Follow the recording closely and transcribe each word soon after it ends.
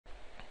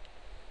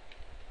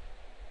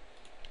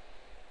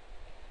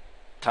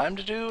time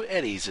to do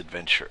Eddie's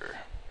adventure.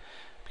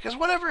 Because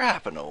whatever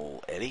happened to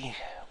old Eddie?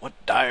 What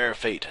dire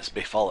fate has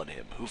befallen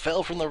him who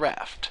fell from the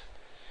raft?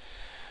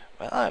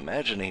 Well, I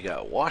imagine he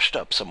got washed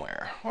up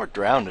somewhere, or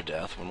drowned to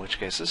death, in which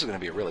case this is going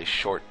to be a really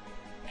short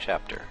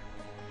chapter.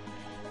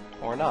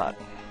 Or not.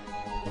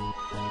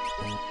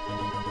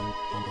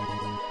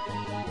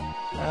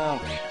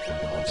 Okay,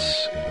 let's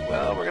see.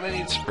 Well, we're going to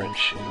need sprint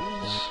shoes.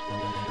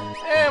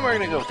 And we're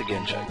going to go with the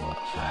Genjai glove.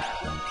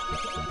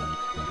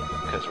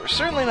 Because we're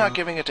certainly not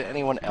giving it to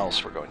anyone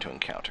else we're going to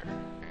encounter.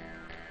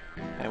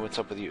 Hey, what's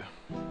up with you?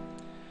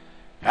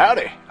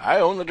 Howdy, I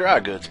own the dry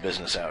goods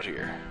business out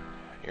here.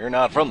 You're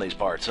not from these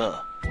parts,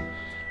 huh?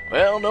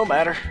 Well, no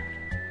matter.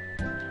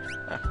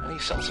 And he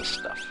sells us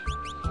stuff.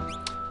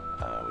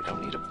 We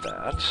don't need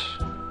that.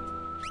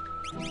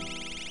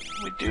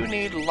 We do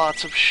need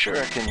lots of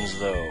shurikens,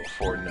 though,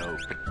 for no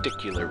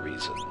particular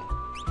reason.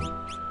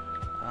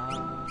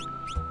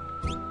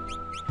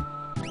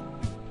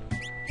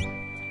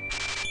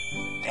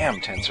 Damn,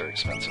 tents are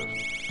expensive.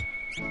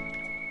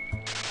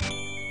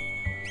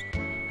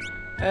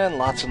 And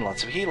lots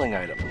of healing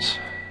items.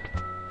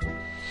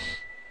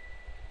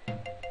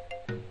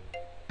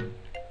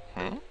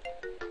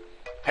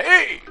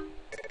 Hey!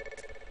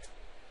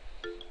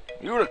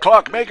 You the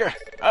clockmaker?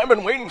 I've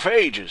been waiting for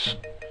ages.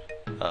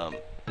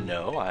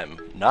 No, I'm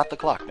not the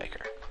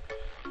clockmaker.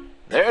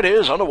 There it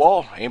is on the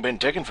wall. Ain't been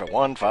ticking for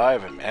 1,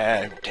 5,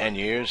 and 10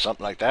 years,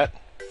 something like that.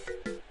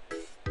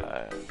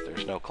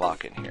 There's no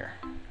clock in here.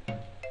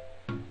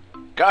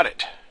 Got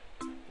it.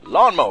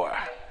 Lawnmower.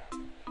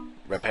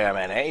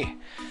 Repairman, eh?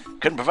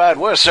 Couldn't provide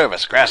worse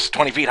service. Grass is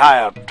 25 feet high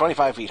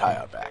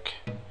out back.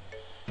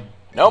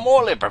 No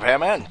more lip,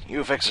 repairman.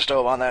 You fix the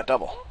stove on that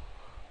double.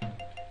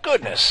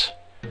 Goodness.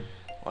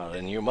 Well,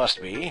 then you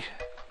must be.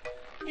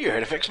 You're here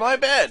to fix my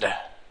bed.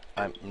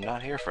 I'm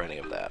not here for any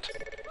of that.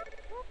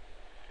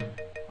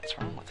 What's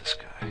wrong with this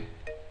guy?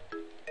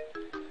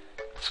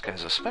 This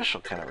guy's a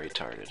special kind of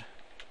retarded.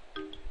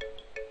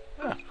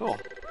 Oh, cool.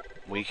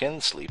 We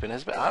can sleep in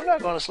his bed. I'm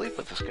not going to sleep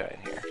with this guy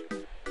in here.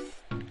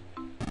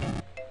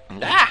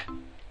 Ah!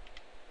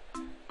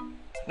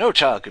 No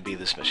child could be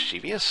this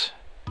mischievous.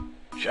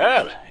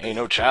 Child? Ain't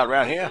no child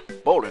around here.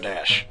 Boulder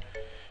Dash.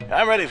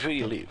 I'm ready for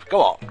you to leave.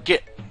 Go on,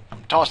 get.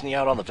 I'm tossing you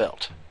out on the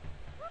veldt.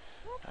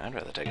 I'd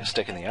rather take a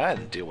stick in the eye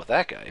than deal with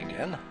that guy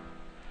again.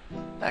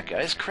 That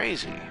guy's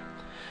crazy.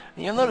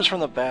 And you'll notice from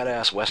the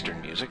badass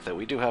western music that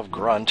we do have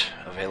Grunt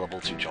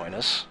available to join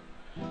us.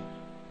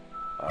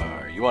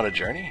 Are you on a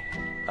journey?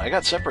 I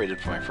got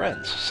separated from my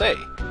friends. Say,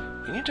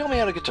 can you tell me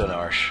how to get to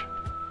Narsh?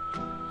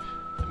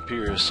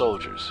 Imperial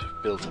soldiers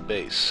have built a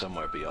base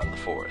somewhere beyond the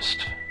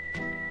forest.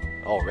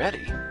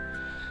 Already?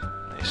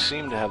 They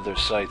seem to have their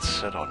sights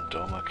set on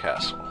Doma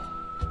Castle.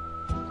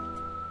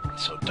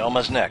 So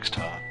Doma's next,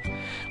 huh?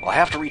 Well, I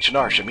have to reach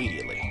Narsh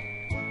immediately.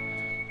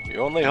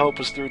 Your only hope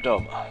is through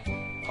Doma.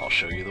 I'll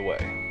show you the way.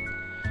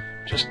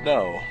 Just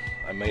know,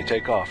 I may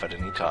take off at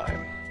any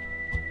time.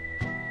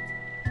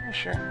 Yeah,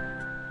 sure.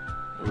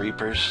 The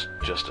Reaper's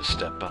just a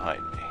step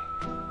behind me.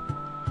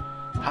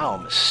 How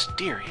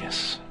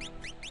mysterious.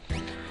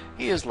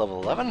 He is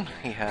level 11.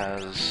 He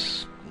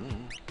has...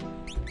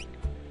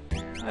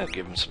 I'll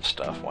give him some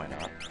stuff, why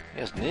not? He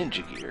has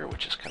ninja gear,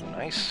 which is kind of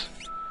nice.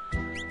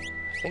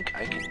 I think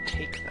I can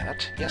take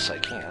that. Yes, I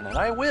can, and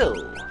I will.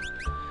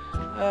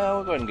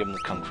 We'll go ahead and give him the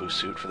Kung Fu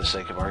suit for the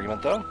sake of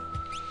argument, though.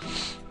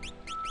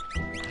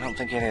 I don't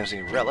think he has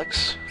any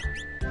relics.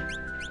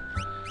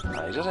 He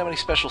doesn't have any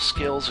special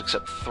skills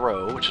except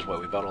throw, which is why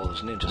we bought all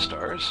those ninja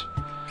stars.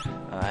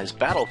 His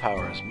battle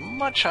power is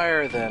much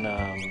higher than,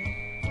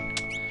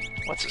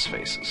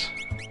 what's-his-face's.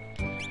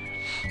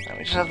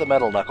 We just have the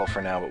metal knuckle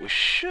for now, but we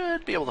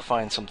should be able to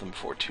find something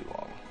before too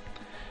long.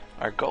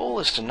 Our goal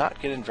is to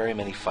not get in very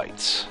many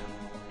fights.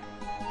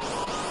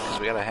 Because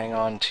we gotta hang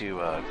on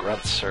to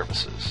Grunt's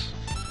services.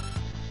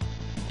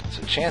 There's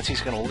a chance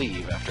he's gonna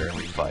leave after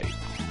every fight,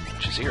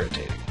 which is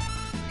irritating.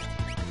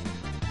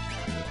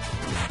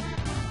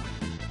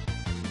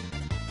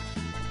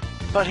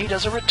 But he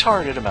does a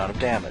retarded amount of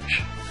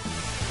damage.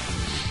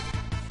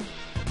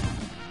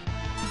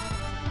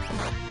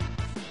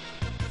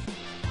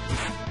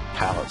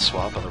 Palette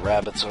swap of the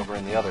rabbits over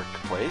in the other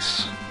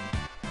place.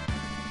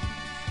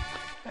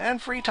 And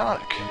free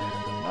tonic.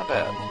 Not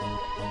bad. I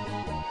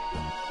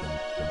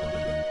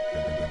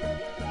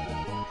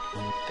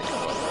think I'm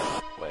going the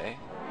right way.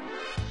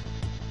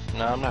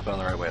 No, I'm not going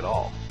the right way at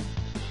all.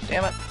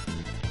 Damn it.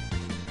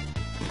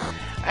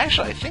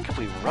 Actually, I think if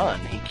we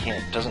run, he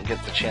doesn't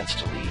get the chance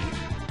to leave.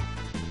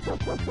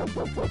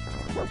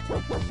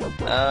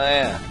 Oh,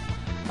 yeah.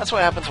 That's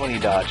what happens when he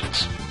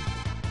dodges.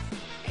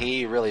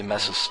 He really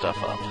messes stuff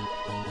up.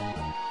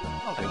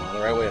 I don't think I'm on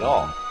the right way at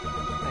all.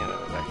 Maybe I'll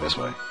go back this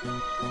way.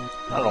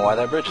 I don't know why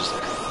that bridge is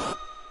there.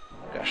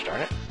 Gosh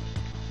darn it.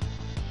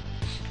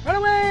 Run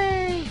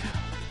away!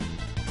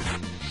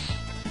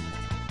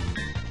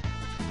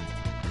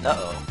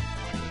 Uh-oh.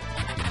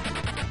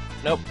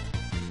 Nope.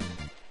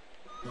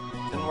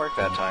 Didn't work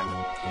that time.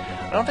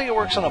 I don't think it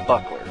works on a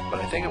buckler, but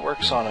I think it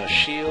works on a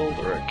shield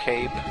or a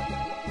cape.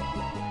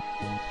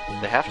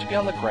 They have to be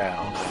on the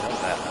ground. I know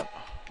that.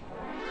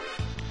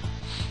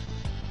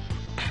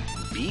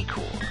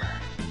 B-Core.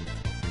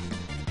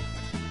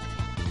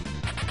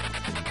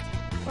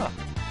 Huh.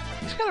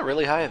 He's got a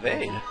really high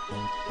evade.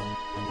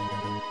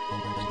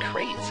 It's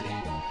crazy.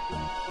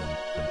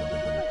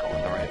 Not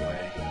going the right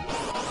way.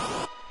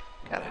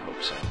 God, I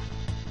hope so.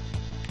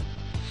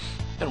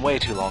 Been way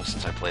too long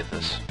since I played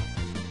this.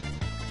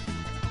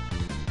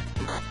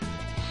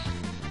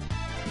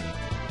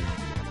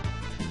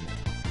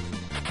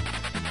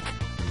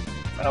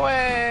 Run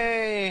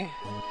away!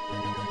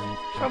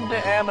 From the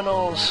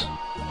aminals.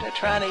 They're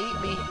trying to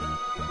eat me.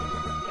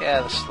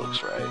 Yeah, this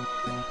looks right.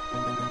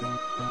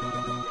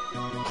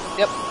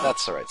 Yep,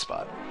 that's the right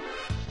spot.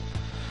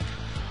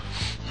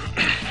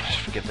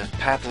 Get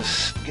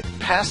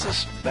past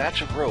this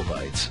batch of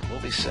robites, and we'll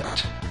be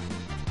set.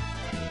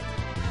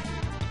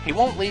 He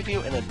won't leave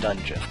you in a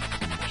dungeon,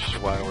 which is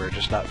why we're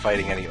just not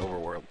fighting any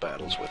overworld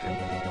battles with him.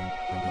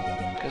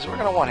 Because we're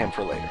going to want him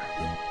for later.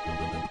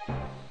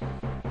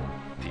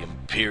 The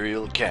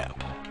Imperial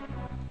Camp.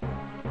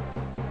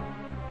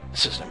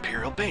 This is an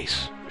Imperial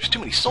base. There's too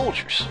many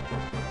soldiers.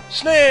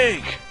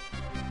 Snake!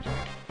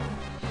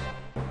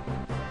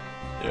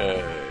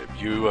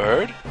 You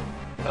heard?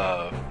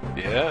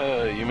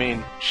 Yeah, you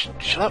mean...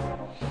 shut up.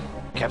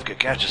 Kefka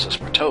catches us,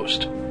 we're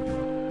toast.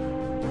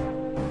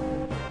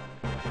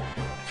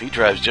 If he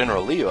drives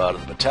General Leo out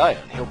of the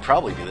battalion, he'll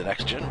probably be the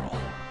next general.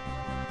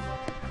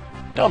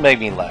 Don't make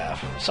me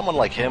laugh. If someone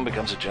like him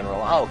becomes a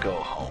general, I'll go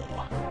home.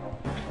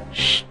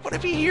 Shh, what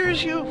if he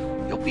hears you?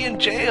 You'll be in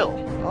jail.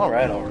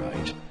 Alright,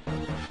 alright.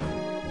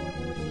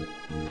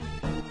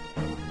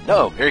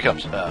 No, here he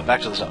comes.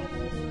 Back to the zone.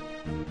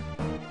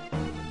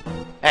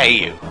 Hey,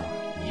 you.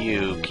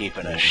 You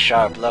keeping a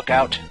sharp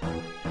lookout?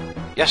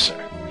 Yes,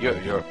 sir.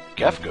 You're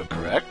Kefka,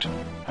 correct?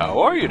 How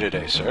are you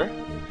today, sir?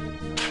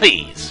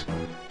 Please,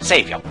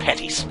 save your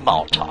petty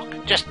small talk.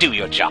 Just do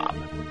your job.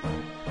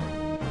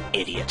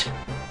 Idiot.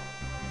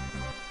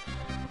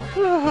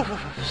 Whew,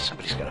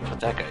 somebody's got to put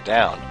that guy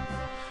down.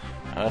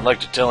 I'd like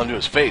to tell him to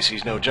his face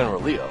he's no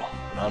General Leo,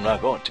 but I'm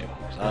not going to,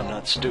 because I'm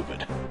not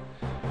stupid.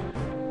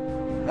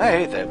 I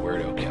hate that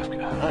weirdo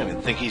Kefka. I don't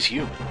even think he's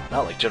human,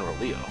 not like General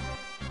Leo.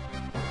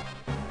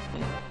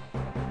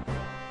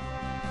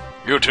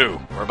 You two,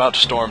 we're about to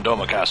storm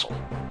Doma Castle.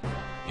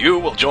 You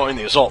will join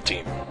the assault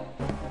team.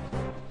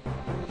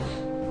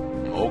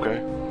 Okay.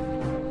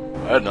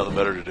 I had nothing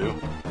better to do.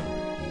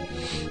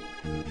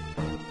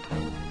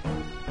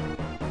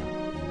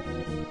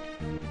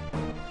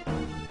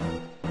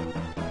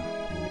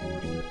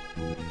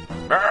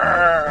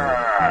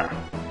 Arrgh!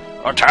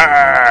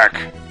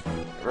 Attack!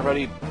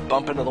 Everybody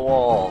bump into the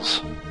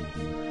walls.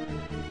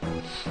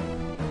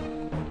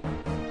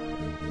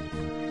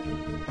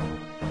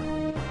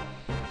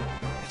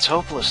 It's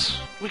hopeless.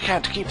 We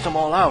can't keep them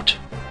all out.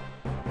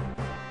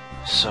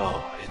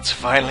 So, it's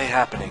finally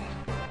happening.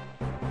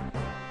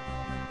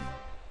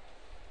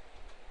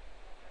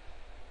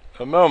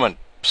 A moment,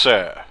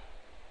 sir.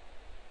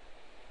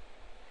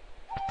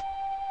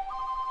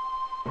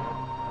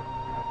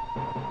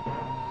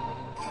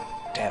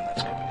 Damn,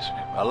 that's good music.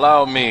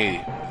 Allow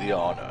me the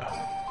honor.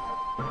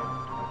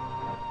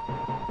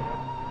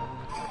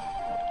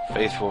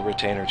 Faithful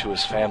retainer to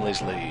his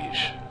family's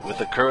liege, with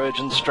the courage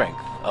and strength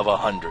of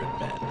 100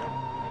 men.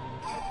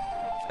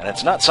 And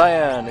it's not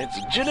Cyan, it's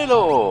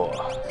Genilo!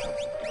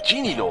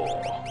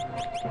 Genilo!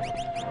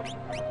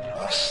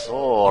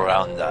 So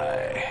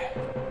Roundai.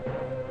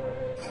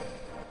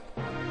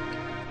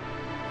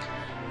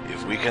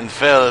 If we can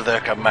fell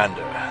their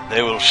commander,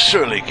 they will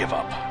surely give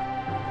up.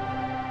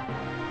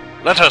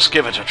 Let us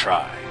give it a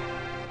try.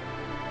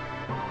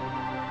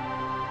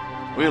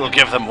 We'll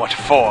give them what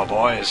for,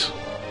 boys.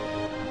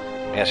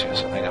 Yes,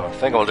 I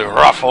think I'll do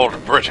rough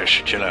old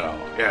British, Genilo.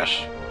 Yes.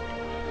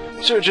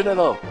 Sir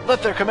Genilo,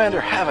 let their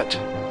commander have it.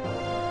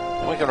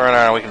 And we can run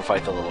around, we can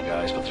fight the little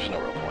guys, but there's no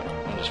real point.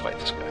 We'll just fight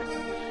this guy.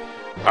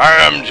 I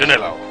am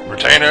Genilo,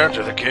 retainer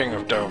to the King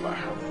of Doma.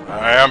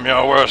 I am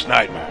your worst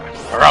nightmare.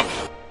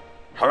 Harumph.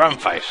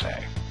 Harumph, I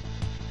say.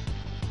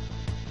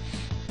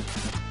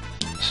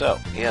 So,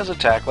 he has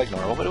attack like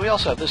normal, but we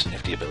also have this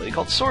nifty ability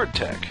called Sword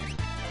Tech.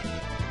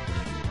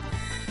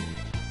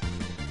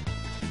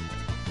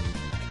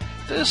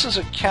 This is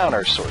a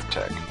counter Sword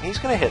Tech. He's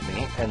going to hit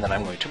me, and then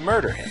I'm going to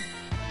murder him.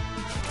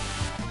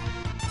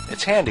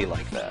 It's handy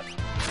like that.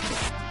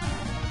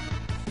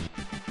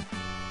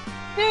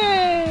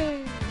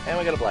 Yay! And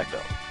we got a black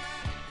belt.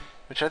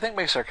 Which I think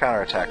makes our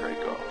counterattack rate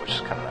go up, which is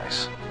kind of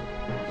nice.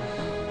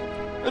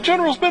 The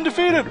general's been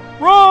defeated!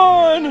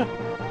 Run!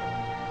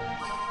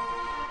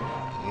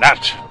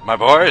 Not, my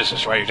boys.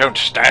 That's why you don't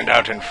stand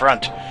out in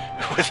front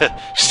with a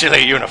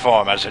silly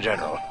uniform as a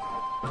general.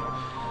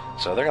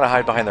 So they're going to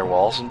hide behind their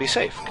walls and be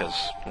safe,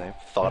 because they've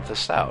thought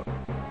this out.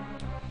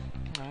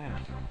 Oh, yeah.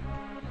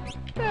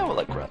 Yeah, we'll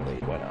let Grunt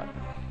lead. Why not?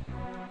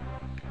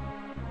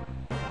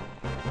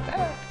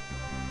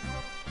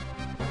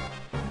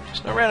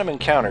 There's no random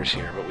encounters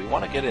here, but we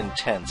want to get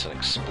intense and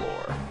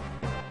explore.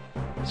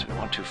 So we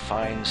want to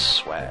find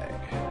swag.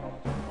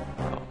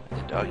 Oh,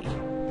 the doggy.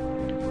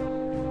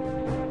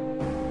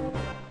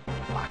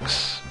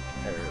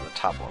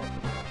 top one.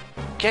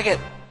 Kick it!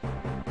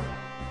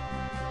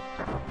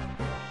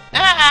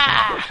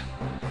 Ah!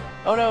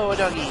 Oh no, a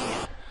doggy!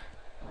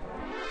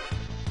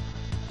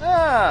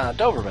 Ah,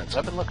 Dobermans.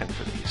 I've been looking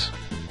for these.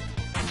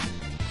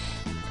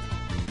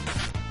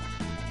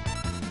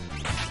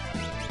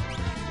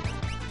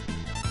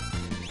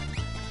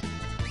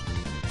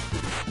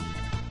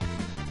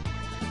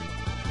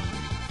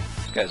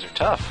 These guys are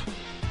tough.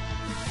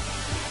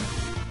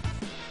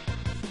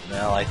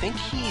 Well, I think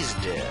he's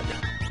dead.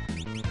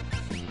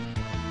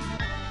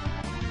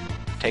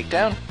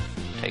 Takedown?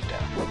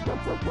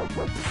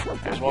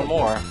 Takedown. There's one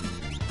more.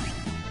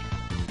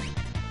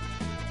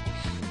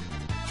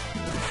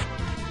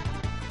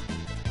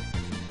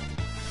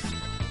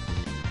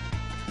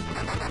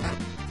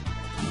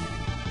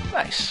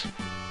 Nice.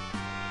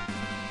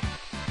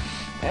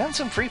 And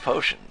some free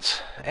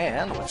potions.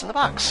 And what's in the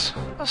box?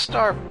 A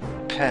star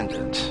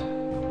pendant.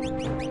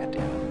 God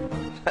damn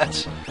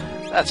it.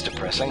 That's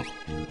depressing.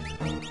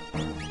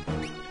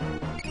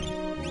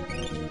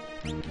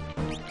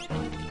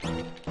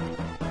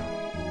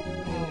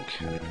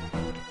 Okay.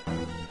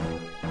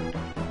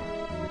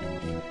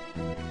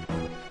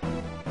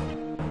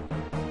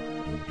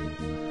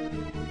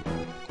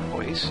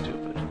 Boy, he's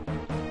stupid.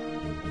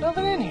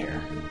 Nothing in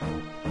here.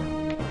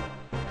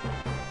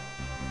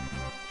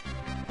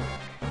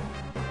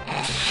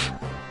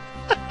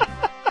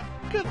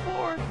 Good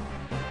lord.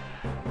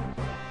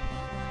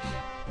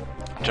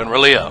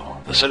 General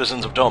Leo, the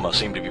citizens of Doma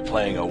seem to be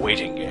playing a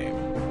waiting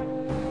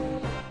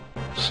game.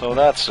 So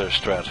that's their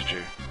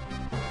strategy.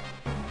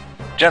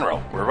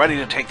 General, we're ready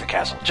to take the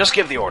castle. Just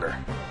give the order.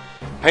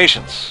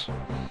 Patience.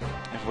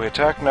 If we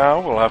attack now,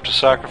 we'll have to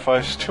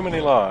sacrifice too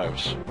many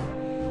lives.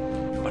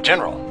 But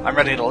General, I'm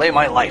ready to lay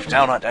my life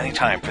down at any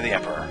time for the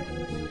Emperor.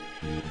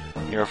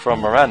 You're from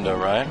Miranda,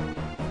 right?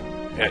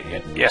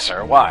 Yes,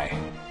 sir. Why?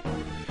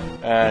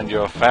 And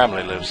your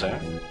family lives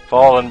there.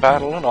 Fall in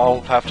battle and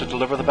I'll have to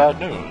deliver the bad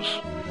news.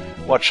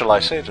 What shall I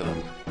say to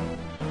them?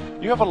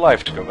 You have a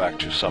life to go back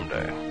to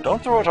someday.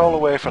 Don't throw it all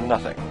away for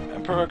nothing.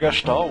 Emperor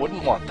Gestahl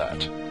wouldn't want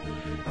that.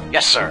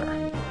 Yes,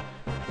 sir.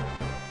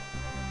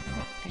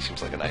 He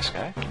seems like a nice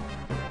guy.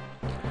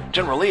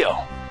 General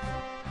Leo.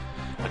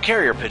 A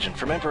carrier pigeon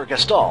from Emperor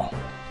Gestahl.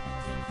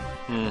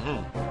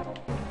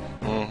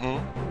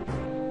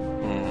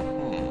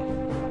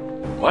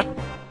 What?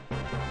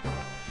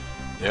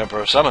 The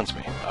Emperor summons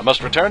me. I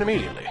must return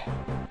immediately.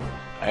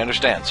 I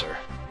understand, sir.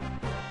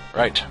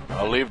 Right.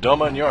 I'll leave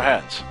Doma in your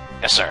hands.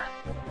 Yes, sir.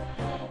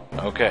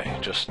 Okay,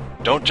 just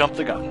don't jump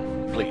the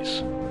gun,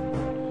 please.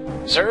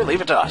 Sir,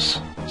 leave it to us.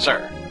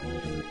 Sir.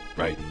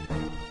 Right.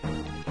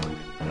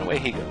 And away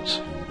he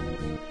goes.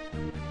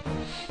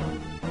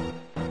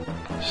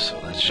 So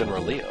that's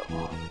General Leo.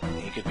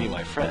 He could be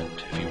my friend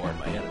if he weren't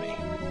my enemy.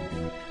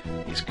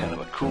 He's kind of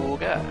a cool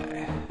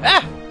guy.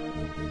 Ah!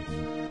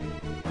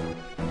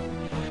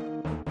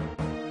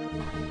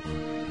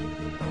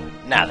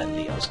 Now that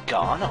Leo's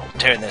gone, I'll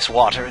turn this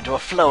water into a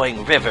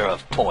flowing river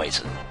of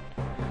poison.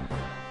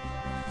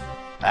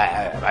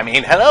 I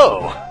mean,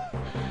 hello!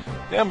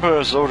 The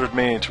Emperor's ordered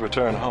me to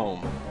return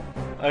home.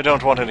 I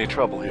don't want any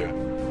trouble here.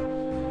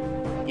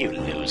 You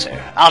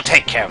loser. I'll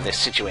take care of this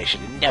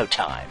situation in no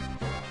time.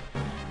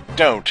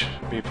 Don't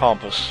be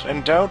pompous,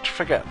 and don't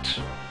forget,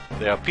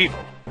 they are people.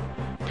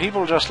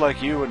 People just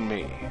like you and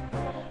me.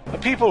 A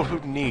people who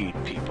need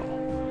people.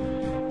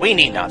 We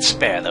need not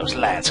spare those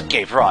lads who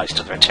gave rise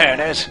to the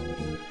returners.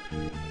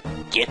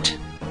 Get.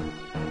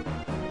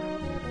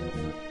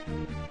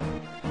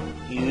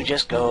 You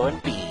just go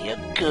and be a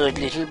good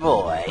little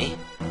boy.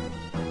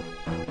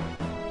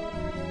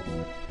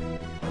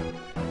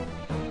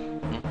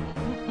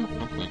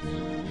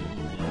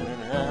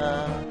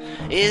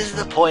 Is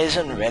the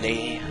poison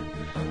ready?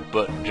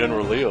 But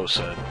General Leo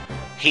said,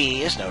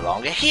 he is no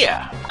longer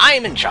here.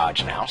 I'm in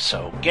charge now,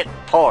 so get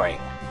pouring.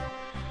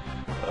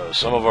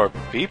 Some of our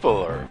people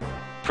are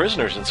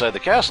prisoners inside the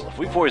castle. If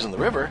we poison the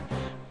river...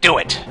 Do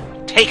it!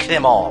 Take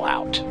them all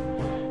out.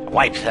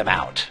 Wipe them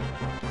out.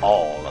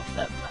 All of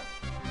them.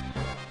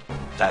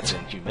 That's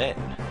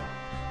inhumane.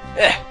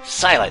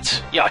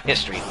 Silence! Your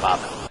history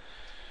buff.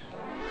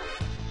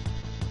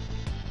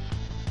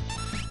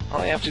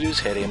 All I have to do is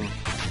hit him.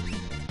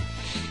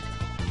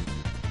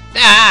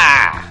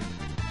 Ah!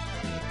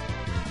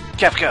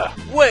 Kefka,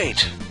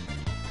 wait!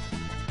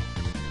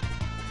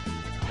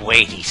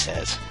 Wait, he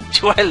says.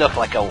 Do I look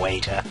like a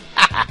waiter?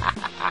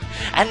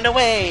 And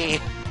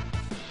away!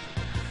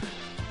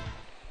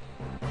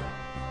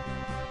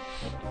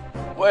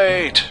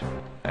 Wait!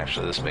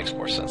 Actually, this makes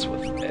more sense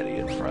with Eddie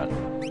in front.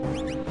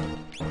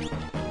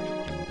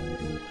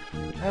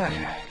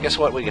 Okay, guess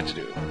what we get to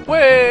do?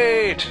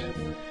 Wait!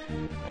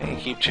 And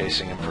keep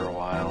chasing him for a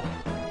while.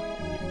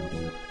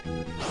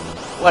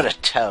 What a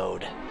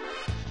toad.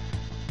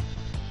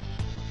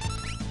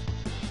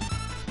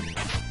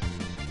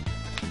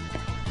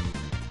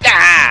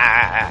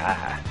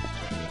 Ah!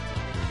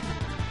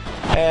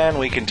 And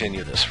we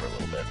continue this for a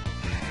little bit.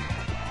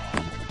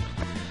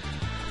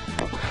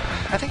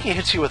 I think he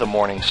hits you with a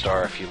morning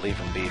star if you leave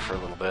him be for a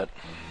little bit.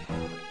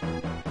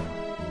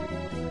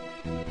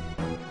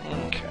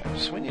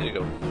 So we need to go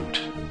loot.